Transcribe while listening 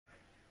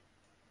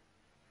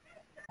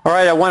All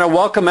right, I want to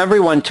welcome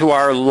everyone to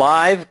our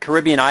live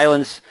Caribbean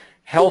Islands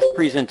health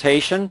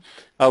presentation.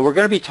 We're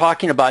going to be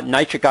talking about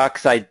nitric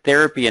oxide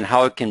therapy and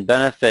how it can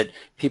benefit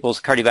people's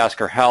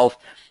cardiovascular health.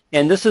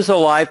 And this is a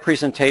live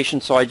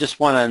presentation, so I just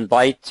want to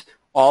invite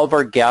all of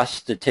our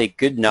guests to take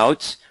good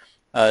notes.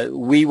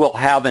 We will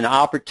have an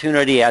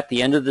opportunity at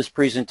the end of this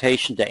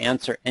presentation to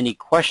answer any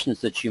questions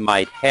that you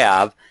might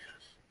have.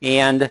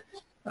 And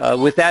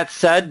with that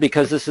said,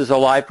 because this is a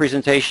live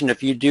presentation,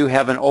 if you do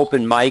have an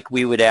open mic,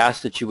 we would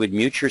ask that you would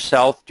mute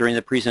yourself during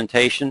the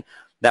presentation.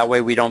 That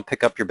way we don't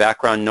pick up your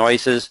background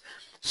noises.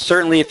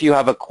 Certainly if you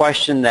have a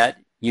question that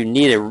you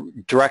need a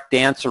direct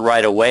answer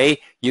right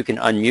away, you can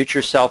unmute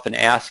yourself and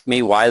ask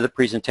me why the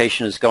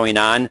presentation is going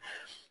on.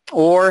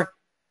 Or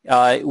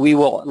we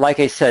will, like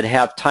I said,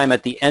 have time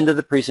at the end of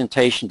the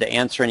presentation to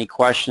answer any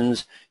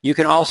questions. You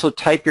can also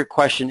type your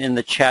question in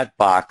the chat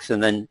box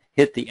and then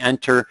hit the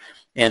enter,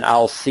 and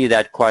I'll see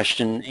that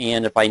question,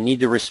 and if I need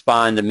to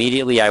respond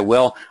immediately, I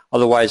will.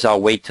 Otherwise, I'll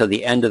wait till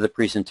the end of the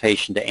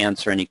presentation to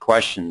answer any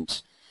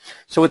questions.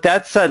 So with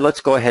that said,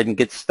 let's go ahead and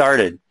get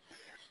started.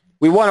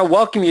 We want to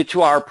welcome you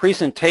to our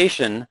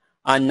presentation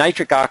on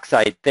nitric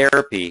oxide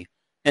therapy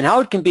and how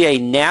it can be a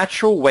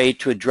natural way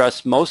to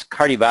address most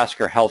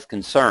cardiovascular health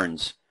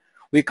concerns.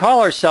 We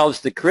call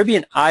ourselves the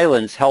Caribbean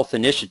Islands Health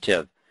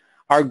Initiative.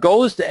 Our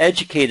goal is to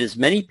educate as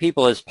many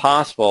people as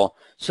possible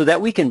so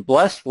that we can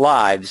bless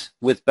lives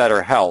with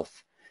better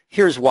health.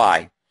 Here's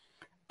why.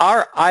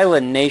 Our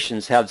island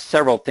nations have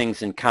several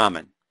things in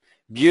common: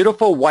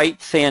 beautiful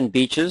white sand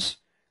beaches,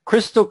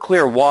 crystal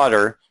clear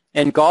water,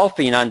 and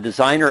golfing on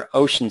designer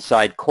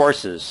oceanside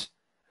courses.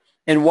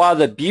 And while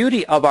the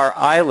beauty of our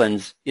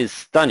islands is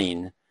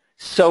stunning,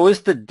 so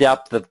is the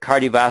depth of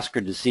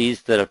cardiovascular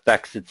disease that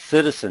affects its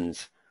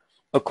citizens.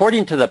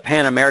 According to the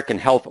Pan American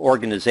Health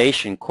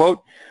Organization,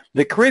 quote,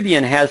 the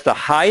Caribbean has the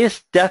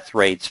highest death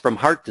rates from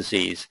heart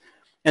disease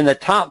and the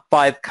top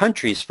 5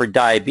 countries for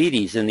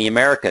diabetes in the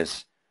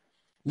Americas.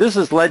 This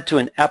has led to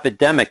an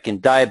epidemic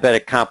in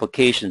diabetic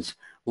complications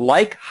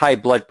like high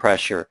blood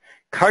pressure,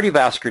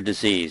 cardiovascular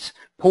disease,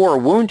 poor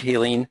wound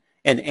healing,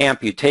 and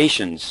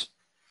amputations.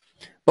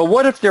 But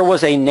what if there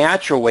was a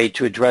natural way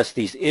to address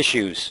these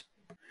issues?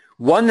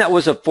 One that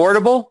was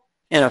affordable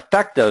and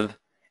effective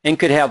and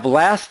could have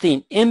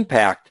lasting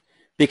impact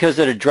because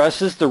it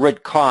addresses the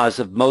root cause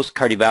of most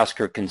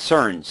cardiovascular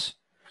concerns.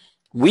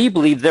 We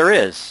believe there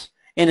is,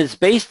 and it's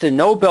based in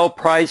Nobel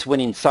Prize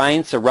winning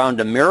science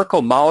around a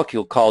miracle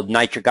molecule called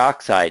nitric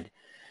oxide.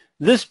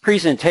 This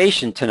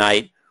presentation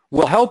tonight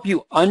will help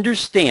you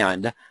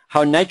understand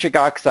how nitric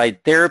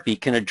oxide therapy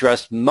can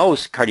address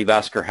most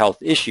cardiovascular health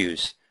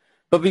issues.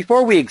 But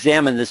before we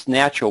examine this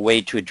natural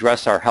way to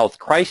address our health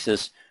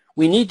crisis,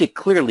 we need to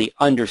clearly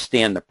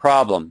understand the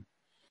problem.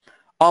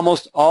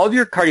 Almost all of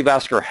your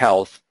cardiovascular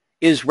health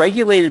is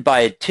regulated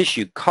by a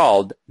tissue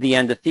called the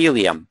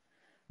endothelium.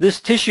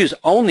 This tissue is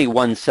only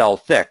 1 cell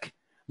thick,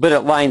 but it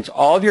lines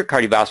all of your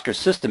cardiovascular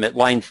system. It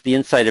lines the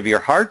inside of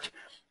your heart,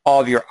 all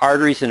of your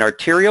arteries and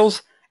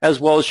arterioles, as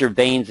well as your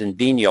veins and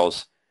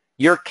venules.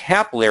 Your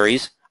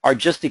capillaries are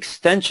just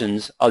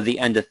extensions of the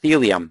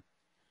endothelium.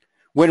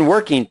 When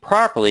working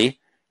properly,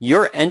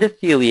 your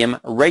endothelium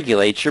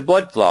regulates your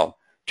blood flow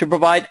to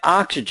provide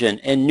oxygen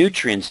and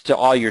nutrients to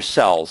all your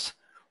cells,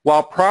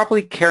 while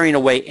properly carrying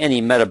away any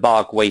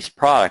metabolic waste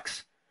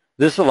products.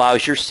 This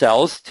allows your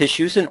cells,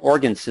 tissues, and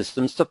organ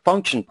systems to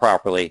function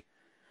properly.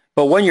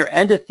 But when your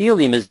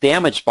endothelium is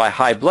damaged by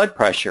high blood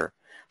pressure,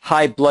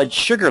 high blood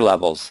sugar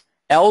levels,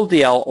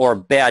 LDL or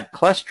bad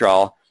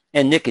cholesterol,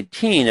 and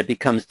nicotine, it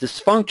becomes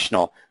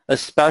dysfunctional,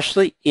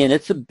 especially in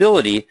its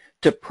ability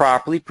to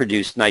properly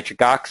produce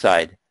nitric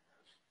oxide.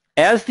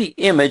 As the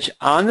image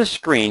on the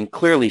screen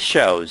clearly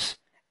shows,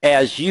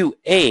 as you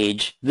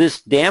age,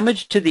 this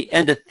damage to the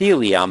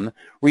endothelium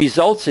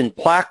results in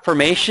plaque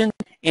formation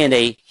and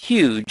a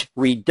huge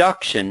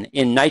reduction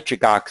in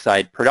nitric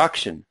oxide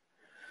production.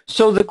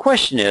 So the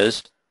question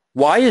is,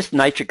 why is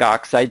nitric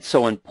oxide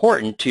so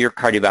important to your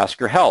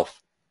cardiovascular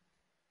health?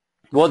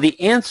 Well,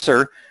 the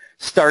answer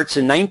starts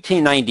in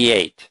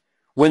 1998,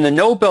 when the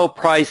Nobel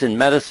Prize in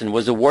Medicine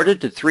was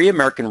awarded to 3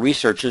 American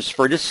researchers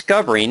for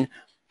discovering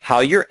how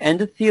your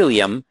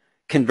endothelium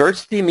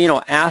converts the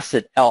amino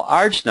acid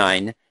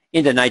L-arginine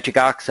into nitric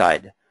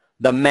oxide,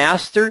 the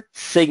master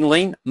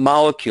signaling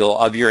molecule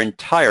of your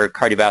entire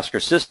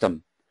cardiovascular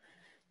system.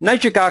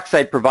 Nitric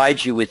oxide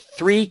provides you with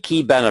 3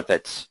 key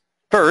benefits.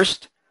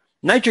 First,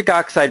 nitric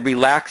oxide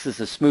relaxes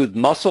the smooth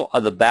muscle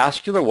of the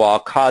vascular wall,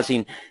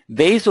 causing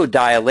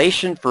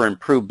vasodilation for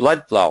improved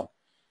blood flow.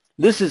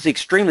 This is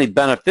extremely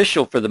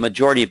beneficial for the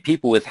majority of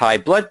people with high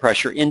blood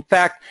pressure. In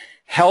fact,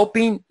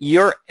 helping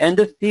your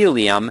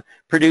endothelium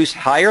produce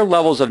higher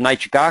levels of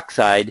nitric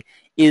oxide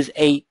is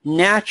a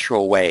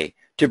natural way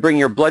to bring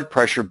your blood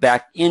pressure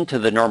back into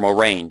the normal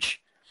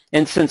range.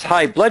 And since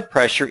high blood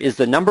pressure is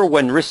the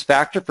 #1 risk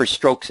factor for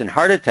strokes and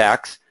heart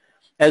attacks,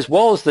 as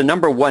well as the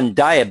 #1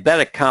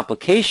 diabetic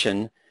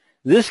complication,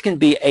 this can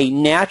be a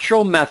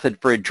natural method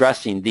for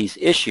addressing these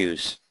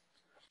issues.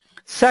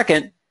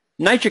 Second,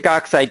 nitric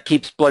oxide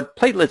keeps blood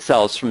platelet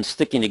cells from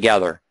sticking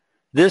together.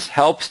 This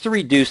helps to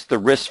reduce the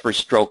risk for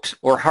strokes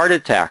or heart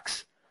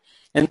attacks.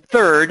 And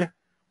third,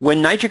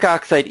 when nitric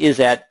oxide is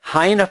at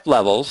high enough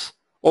levels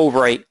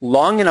over a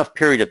long enough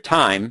period of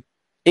time,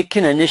 it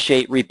can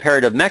initiate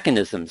reparative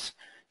mechanisms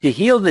to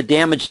heal the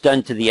damage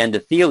done to the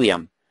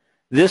endothelium.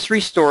 This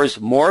restores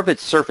more of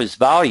its surface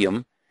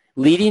volume,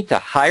 leading to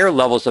higher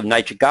levels of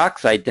nitric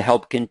oxide to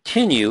help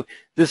continue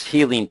this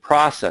healing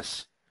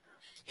process.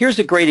 Here's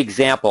a great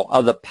example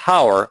of the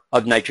power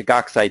of nitric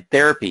oxide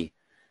therapy.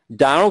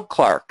 Donald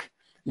Clark.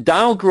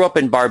 Donald grew up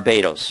in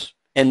Barbados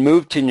and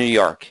moved to New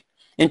York.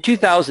 In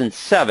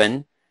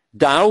 2007,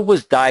 Donald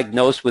was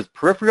diagnosed with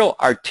peripheral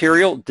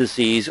arterial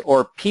disease,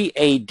 or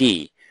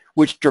PAD,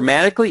 which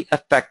dramatically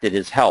affected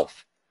his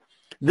health.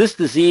 This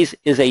disease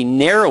is a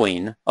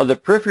narrowing of the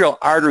peripheral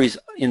arteries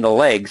in the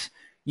legs,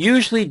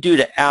 usually due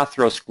to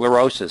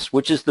atherosclerosis,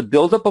 which is the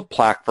buildup of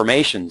plaque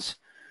formations.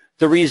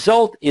 The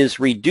result is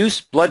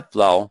reduced blood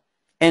flow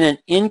and an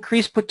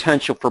increased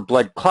potential for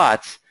blood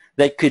clots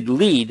that could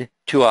lead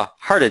to a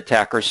heart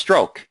attack or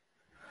stroke.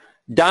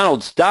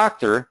 Donald's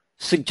doctor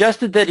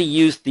suggested that he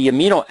use the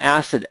amino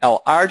acid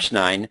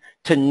L-arginine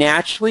to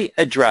naturally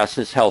address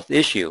his health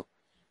issue.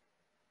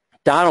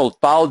 Donald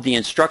followed the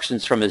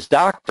instructions from his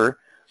doctor,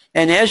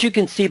 and as you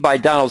can see by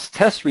Donald's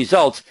test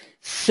results,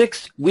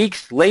 6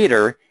 weeks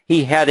later,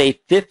 he had a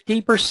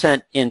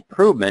 50%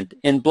 improvement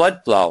in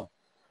blood flow.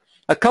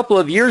 A couple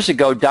of years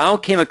ago,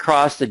 Donald came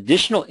across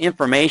additional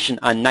information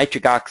on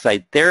nitric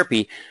oxide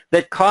therapy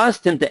that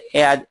caused him to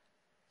add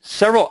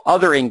several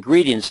other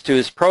ingredients to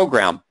his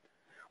program.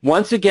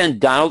 Once again,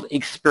 Donald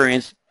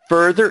experienced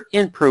further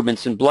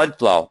improvements in blood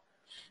flow.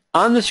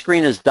 On the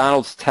screen is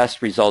Donald's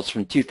test results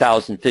from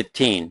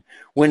 2015,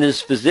 when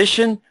his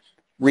physician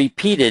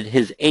repeated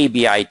his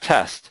ABI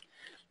test.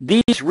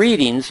 These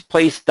readings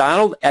placed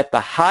Donald at the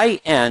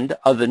high end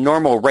of the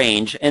normal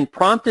range and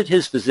prompted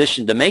his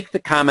physician to make the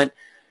comment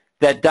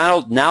that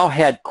Donald now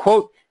had,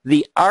 quote,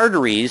 the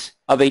arteries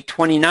of a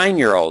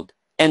 29-year-old,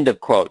 end of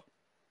quote.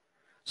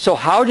 So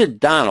how did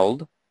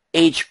Donald,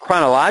 aged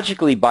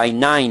chronologically by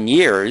 9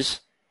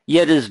 years,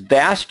 yet his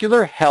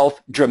vascular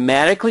health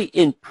dramatically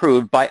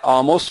improved by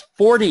almost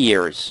 40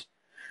 years?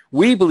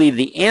 We believe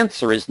the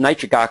answer is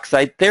nitric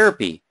oxide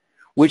therapy,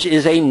 which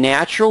is a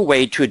natural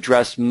way to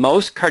address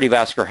most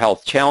cardiovascular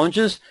health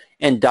challenges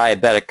and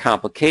diabetic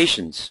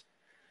complications.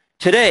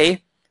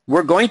 Today,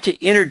 we're going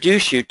to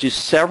introduce you to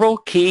several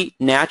key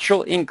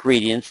natural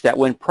ingredients that,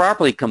 when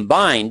properly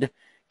combined,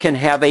 can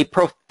have a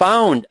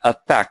profound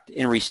effect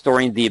in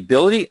restoring the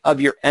ability of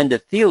your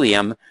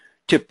endothelium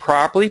to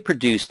properly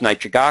produce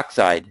nitric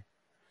oxide.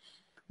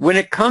 When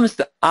it comes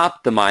to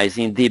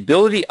optimizing the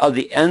ability of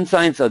the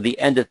enzymes of the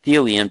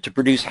endothelium to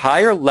produce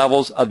higher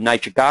levels of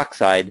nitric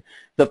oxide,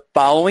 the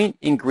following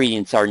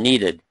ingredients are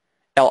needed: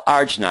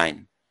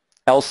 L-arginine,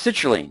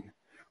 L-citrulline,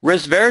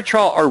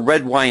 resveratrol or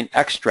red wine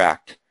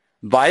extract,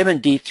 vitamin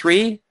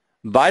D3,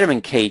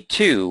 vitamin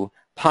K2,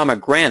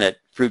 pomegranate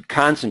fruit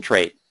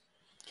concentrate.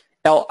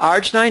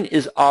 L-arginine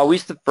is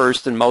always the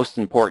first and most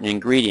important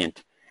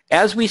ingredient.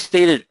 As we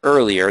stated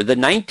earlier, the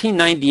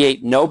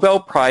 1998 Nobel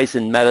Prize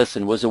in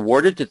Medicine was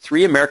awarded to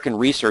 3 American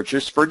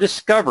researchers for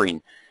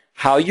discovering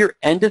how your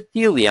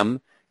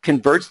endothelium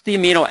converts the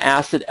amino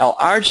acid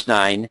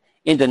L-arginine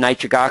into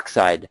nitric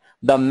oxide,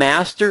 the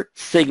master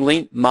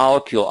signaling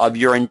molecule of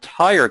your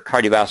entire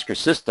cardiovascular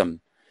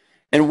system.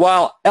 And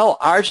while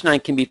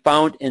L-arginine can be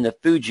found in the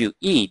food you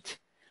eat,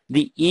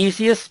 the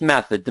easiest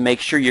method to make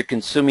sure you're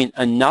consuming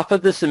enough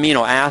of this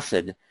amino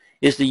acid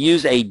is to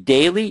use a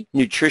daily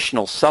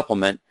nutritional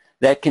supplement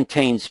that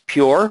contains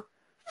pure,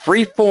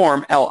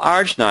 free-form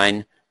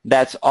L-arginine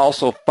that's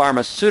also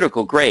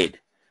pharmaceutical grade.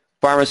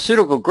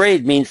 Pharmaceutical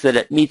grade means that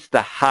it meets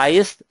the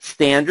highest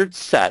standard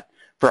set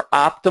for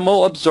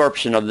optimal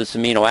absorption of this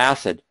amino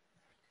acid.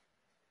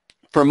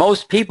 For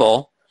most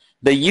people,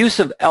 the use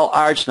of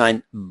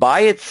L-arginine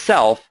by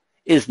itself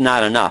is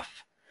not enough.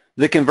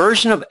 The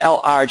conversion of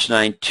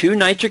L-arginine to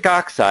nitric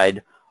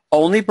oxide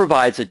only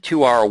provides a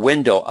 2-hour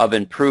window of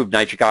improved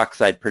nitric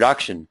oxide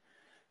production.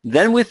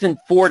 Then within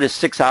 4 to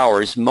 6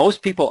 hours,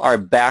 most people are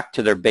back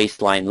to their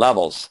baseline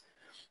levels.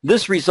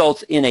 This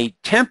results in a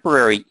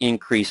temporary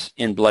increase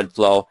in blood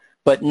flow,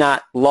 but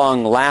not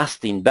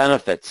long-lasting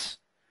benefits.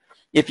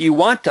 If you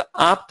want to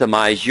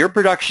optimize your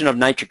production of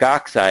nitric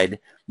oxide,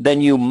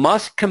 then you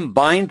must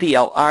combine the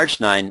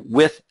L-arginine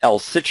with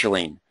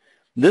L-citrulline.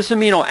 This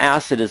amino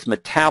acid is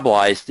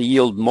metabolized to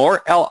yield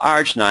more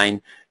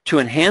L-arginine to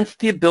enhance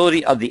the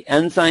ability of the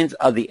enzymes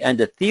of the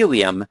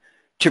endothelium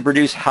to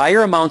produce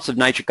higher amounts of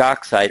nitric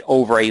oxide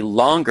over a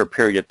longer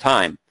period of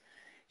time.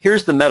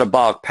 Here's the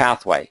metabolic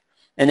pathway.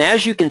 And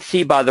as you can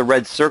see by the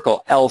red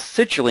circle,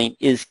 L-citrulline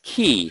is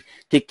key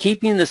to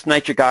keeping this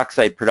nitric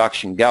oxide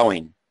production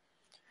going.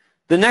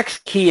 The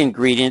next key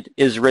ingredient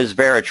is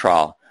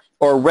resveratrol,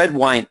 or red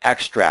wine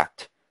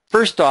extract.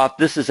 First off,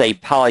 this is a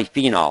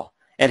polyphenol.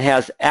 It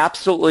has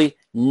absolutely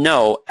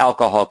no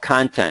alcohol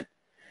content.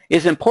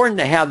 It's important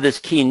to have this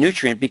key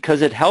nutrient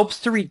because it helps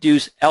to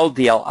reduce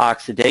LDL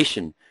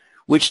oxidation,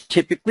 which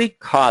typically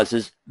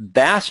causes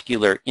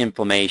vascular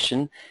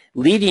inflammation,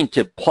 leading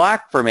to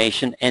plaque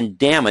formation and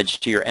damage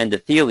to your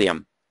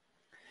endothelium.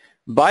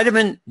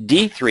 Vitamin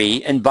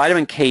D3 and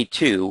vitamin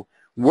K2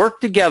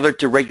 work together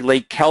to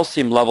regulate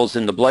calcium levels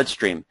in the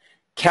bloodstream.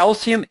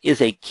 Calcium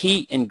is a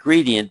key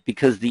ingredient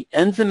because the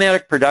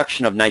enzymatic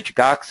production of nitric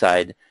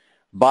oxide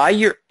by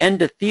your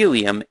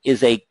endothelium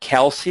is a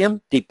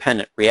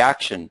calcium-dependent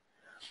reaction.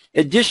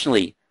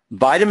 Additionally,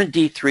 vitamin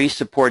D3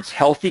 supports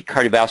healthy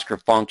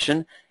cardiovascular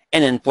function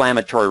and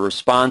inflammatory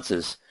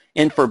responses.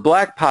 And for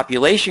black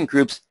population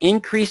groups,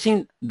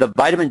 increasing the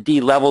vitamin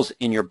D levels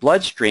in your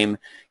bloodstream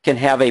can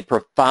have a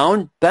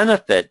profound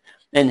benefit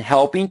in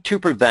helping to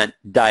prevent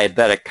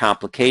diabetic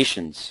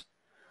complications.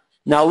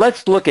 Now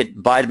let's look at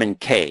vitamin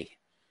K.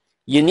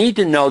 You need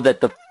to know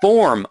that the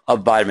form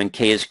of vitamin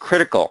K is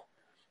critical.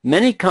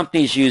 Many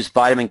companies use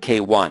vitamin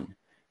K1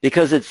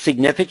 because it's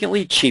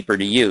significantly cheaper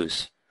to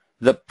use.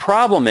 The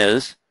problem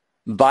is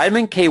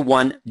vitamin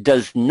K1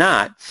 does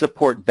not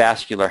support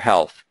vascular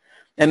health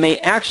and may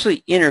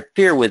actually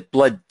interfere with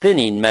blood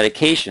thinning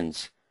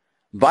medications.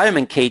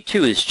 Vitamin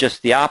K2 is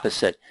just the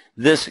opposite.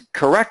 This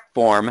correct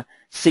form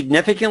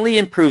significantly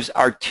improves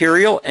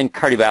arterial and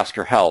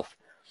cardiovascular health.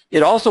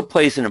 It also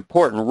plays an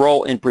important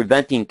role in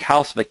preventing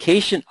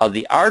calcification of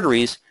the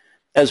arteries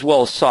as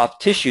well as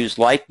soft tissues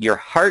like your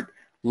heart,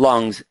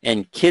 lungs,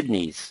 and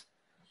kidneys.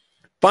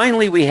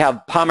 Finally, we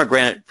have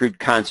pomegranate fruit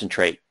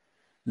concentrate.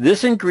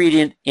 This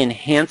ingredient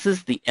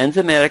enhances the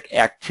enzymatic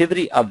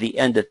activity of the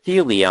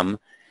endothelium,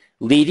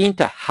 leading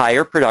to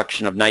higher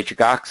production of nitric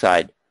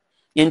oxide.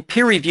 In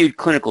peer-reviewed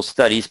clinical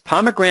studies,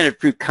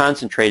 pomegranate fruit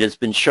concentrate has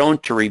been shown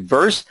to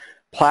reverse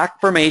plaque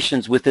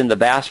formations within the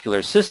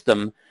vascular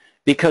system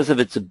because of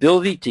its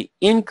ability to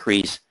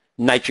increase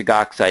nitric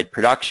oxide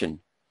production.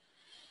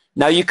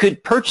 Now, you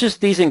could purchase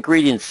these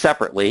ingredients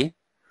separately,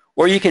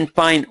 or you can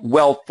find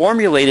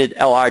well-formulated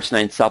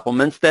L-arginine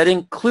supplements that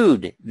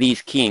include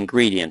these key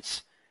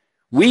ingredients.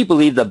 We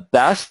believe the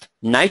best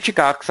nitric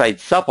oxide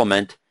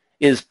supplement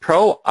is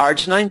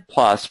Pro-Arginine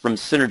Plus from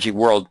Synergy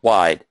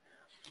Worldwide.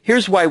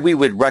 Here's why we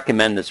would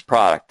recommend this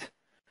product.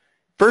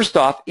 First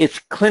off, it's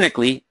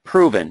clinically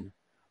proven.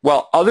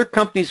 While other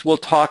companies will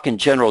talk in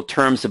general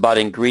terms about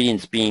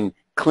ingredients being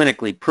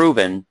clinically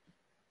proven,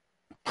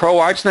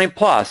 Pro-Arginine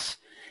Plus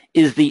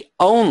is the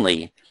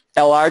only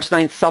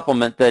L-arginine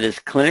supplement that is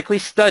clinically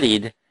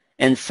studied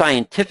and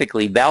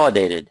scientifically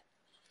validated.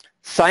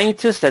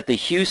 Scientists at the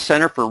Hughes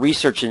Center for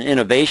Research and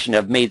Innovation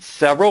have made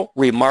several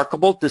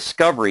remarkable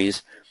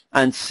discoveries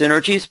on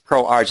Synergy's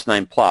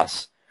Pro-Arginine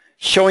Plus,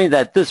 showing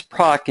that this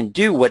product can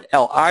do what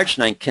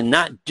L-arginine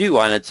cannot do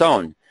on its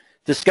own.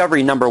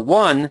 Discovery number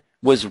one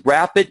was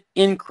rapid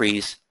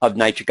increase of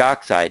nitric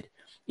oxide.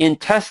 In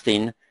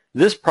testing,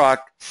 this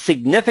product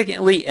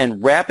significantly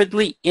and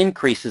rapidly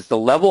increases the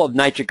level of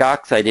nitric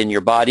oxide in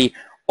your body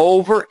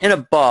over and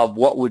above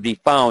what would be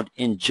found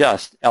in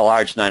just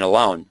L-arginine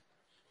alone.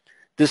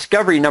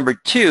 Discovery number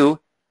two,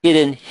 it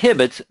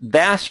inhibits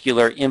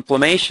vascular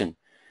inflammation.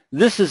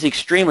 This is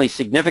extremely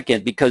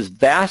significant because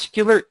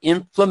vascular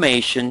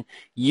inflammation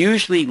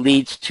usually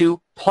leads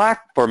to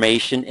plaque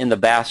formation in the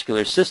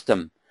vascular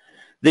system.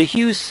 The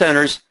Hughes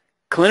Center's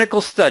clinical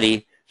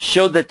study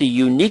showed that the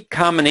unique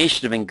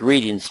combination of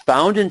ingredients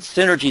found in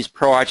Synergy's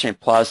Pro-Arginine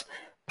Plus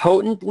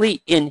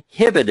potently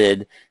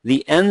inhibited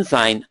the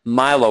enzyme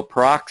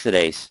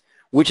myeloperoxidase,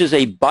 which is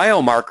a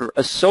biomarker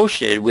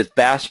associated with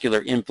vascular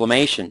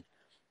inflammation.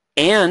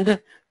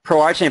 And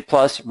Pro-Arginine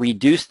Plus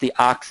reduced the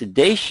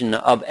oxidation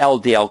of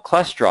LDL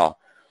cholesterol.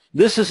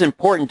 This is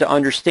important to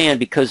understand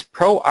because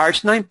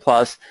Pro-Arginine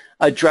Plus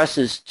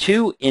addresses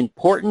two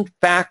important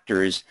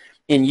factors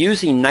in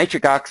using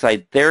nitric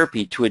oxide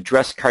therapy to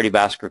address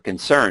cardiovascular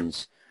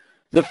concerns.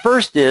 The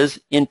first is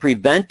in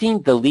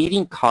preventing the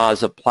leading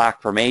cause of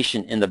plaque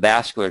formation in the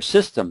vascular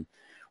system,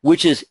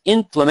 which is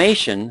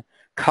inflammation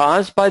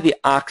caused by the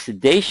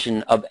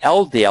oxidation of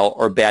LDL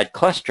or bad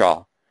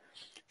cholesterol.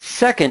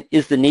 Second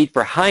is the need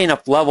for high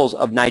enough levels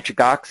of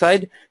nitric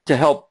oxide to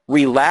help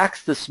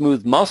relax the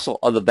smooth muscle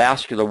of the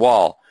vascular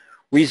wall,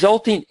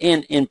 resulting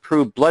in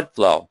improved blood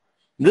flow.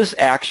 This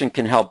action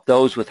can help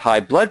those with high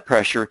blood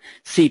pressure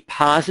see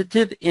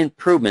positive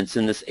improvements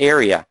in this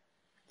area.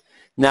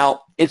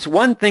 Now, it's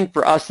one thing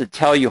for us to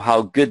tell you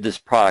how good this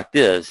product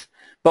is,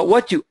 but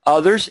what do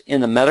others in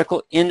the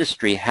medical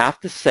industry have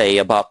to say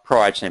about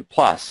Pro-Arginine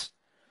Plus?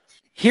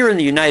 Here in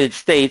the United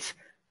States,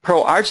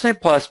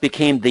 Pro-Arginine Plus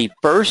became the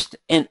first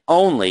and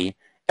only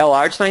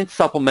L-arginine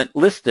supplement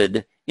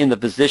listed in the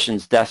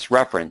physician's desk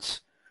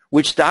reference,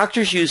 which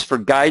doctors use for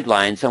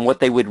guidelines on what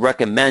they would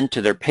recommend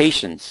to their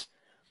patients.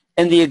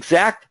 And the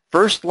exact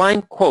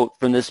first-line quote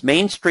from this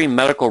mainstream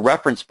medical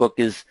reference book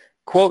is,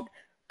 quote,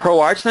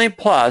 Pro-Arginine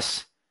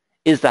Plus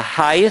is the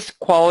highest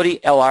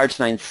quality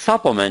L-arginine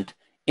supplement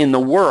in the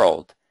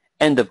world,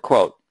 end of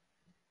quote.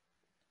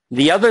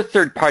 The other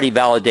third-party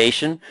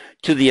validation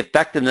to the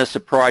effectiveness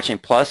of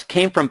Pro-Arginine Plus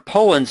came from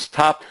Poland's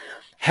top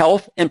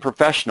health and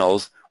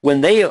professionals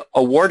when they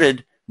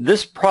awarded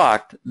this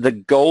product the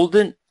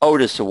Golden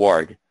Otis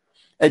Award.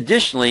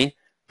 Additionally,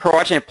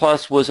 Pro-arginine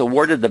Plus was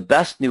awarded the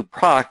Best New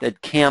Product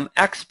at CAM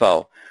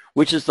Expo,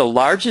 which is the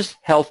largest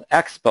health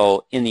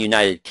expo in the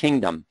United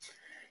Kingdom.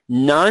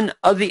 None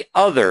of the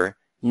other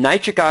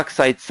nitric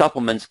oxide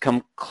supplements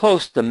come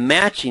close to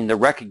matching the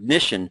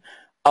recognition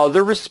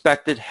other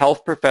respected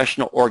health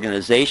professional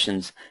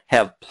organizations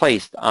have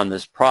placed on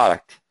this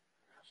product.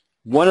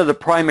 One of the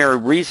primary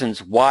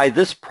reasons why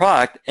this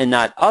product and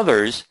not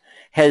others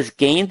has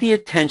gained the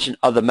attention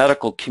of the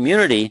medical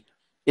community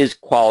is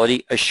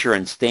quality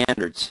assurance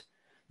standards.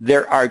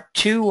 There are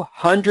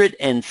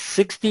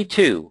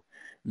 262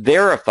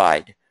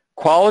 verified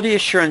quality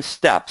assurance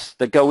steps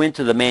that go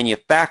into the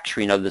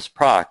manufacturing of this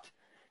product.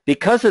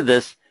 Because of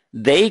this,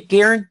 they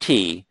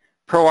guarantee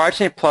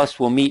Pro-arginine Plus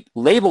will meet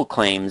label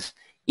claims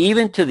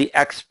even to the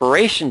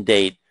expiration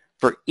date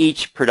for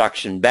each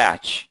production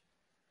batch.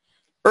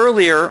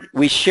 Earlier,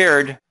 we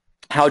shared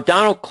how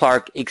Donald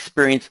Clark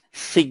experienced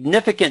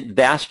significant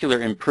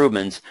vascular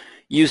improvements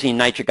using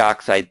nitric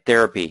oxide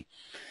therapy.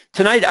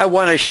 Tonight, I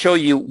want to show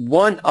you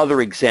one other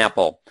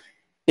example.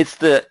 It's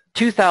the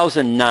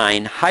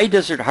 2009 High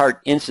Desert Heart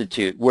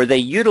Institute, where they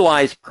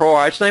utilized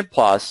Pro-arginine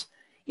Plus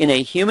in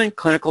a human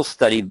clinical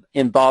study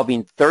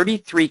involving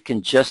 33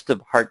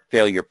 congestive heart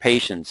failure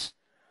patients.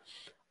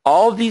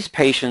 All of these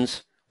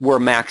patients were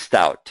maxed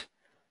out,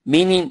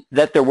 meaning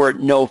that there were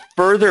no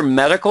further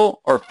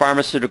medical or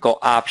pharmaceutical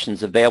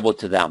options available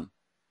to them.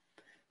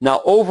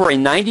 Now, over a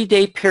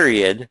 90-day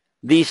period,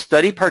 these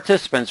study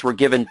participants were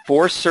given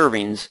 4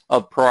 servings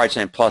of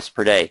Pro-arginine Plus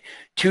per day,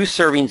 2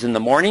 servings in the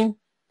morning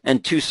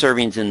and 2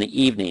 servings in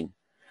the evening.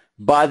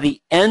 By the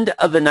end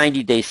of the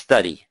 90-day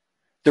study,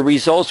 the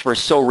results were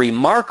so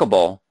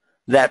remarkable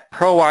that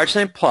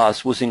Pro-arginine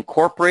Plus was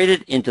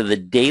incorporated into the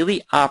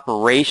daily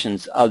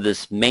operations of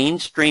this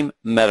mainstream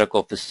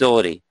medical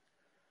facility.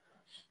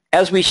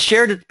 As we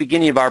shared at the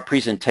beginning of our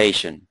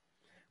presentation,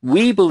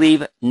 we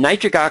believe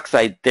nitric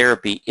oxide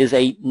therapy is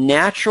a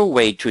natural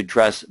way to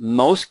address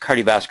most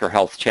cardiovascular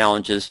health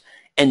challenges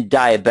and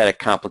diabetic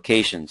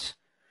complications.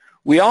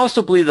 We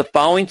also believe the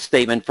following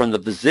statement from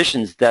the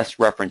physician's desk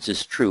reference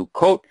is true.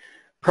 Quote,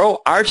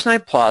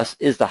 Pro-arginine Plus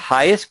is the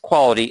highest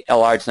quality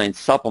L-arginine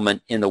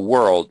supplement in the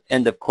world,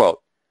 end of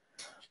quote.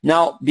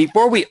 Now,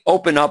 before we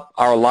open up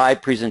our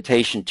live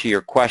presentation to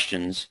your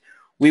questions,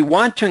 we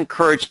want to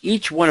encourage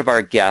each one of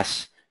our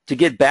guests to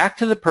get back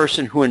to the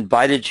person who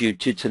invited you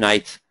to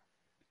tonight's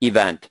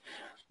event.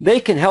 They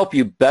can help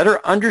you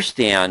better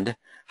understand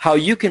how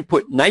you can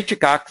put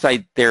nitric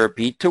oxide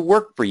therapy to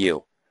work for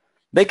you.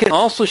 They can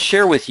also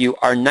share with you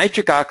our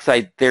nitric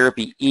oxide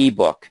therapy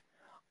ebook.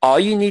 All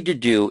you need to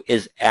do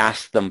is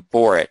ask them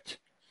for it.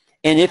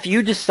 And if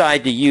you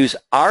decide to use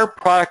our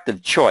product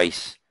of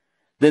choice,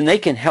 then they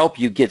can help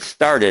you get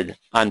started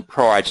on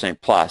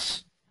Pro-arginine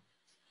Plus.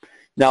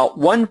 Now,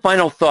 one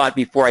final thought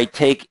before I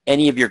take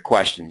any of your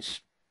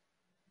questions.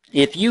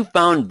 If you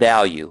found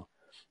value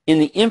in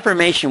the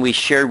information we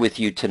shared with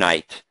you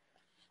tonight,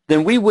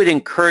 then we would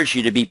encourage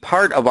you to be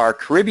part of our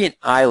Caribbean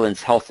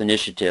Islands Health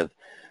Initiative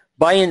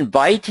by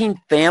inviting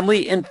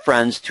family and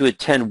friends to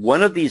attend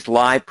one of these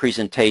live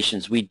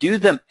presentations. We do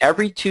them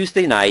every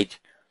Tuesday night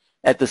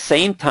at the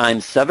same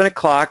time, 7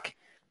 o'clock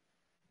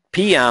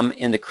p.m.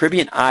 in the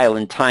Caribbean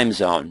Island time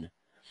zone.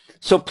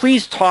 So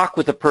please talk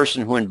with the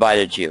person who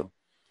invited you.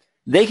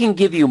 They can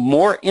give you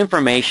more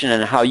information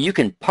on how you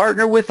can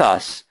partner with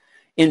us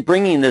in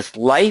bringing this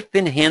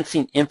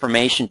life-enhancing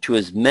information to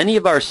as many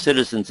of our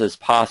citizens as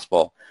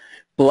possible,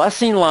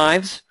 blessing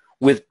lives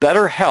with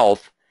better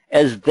health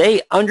as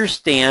they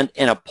understand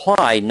and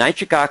apply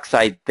nitric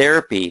oxide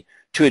therapy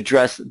to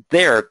address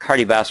their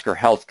cardiovascular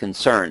health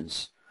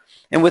concerns.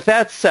 And with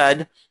that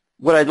said,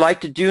 what I'd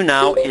like to do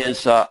now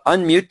is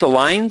unmute the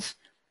lines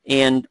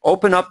and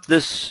open up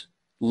this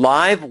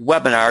live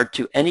webinar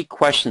to any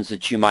questions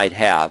that you might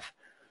have.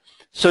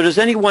 So does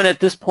anyone at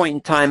this point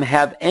in time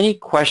have any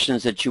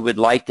questions that you would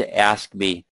like to ask me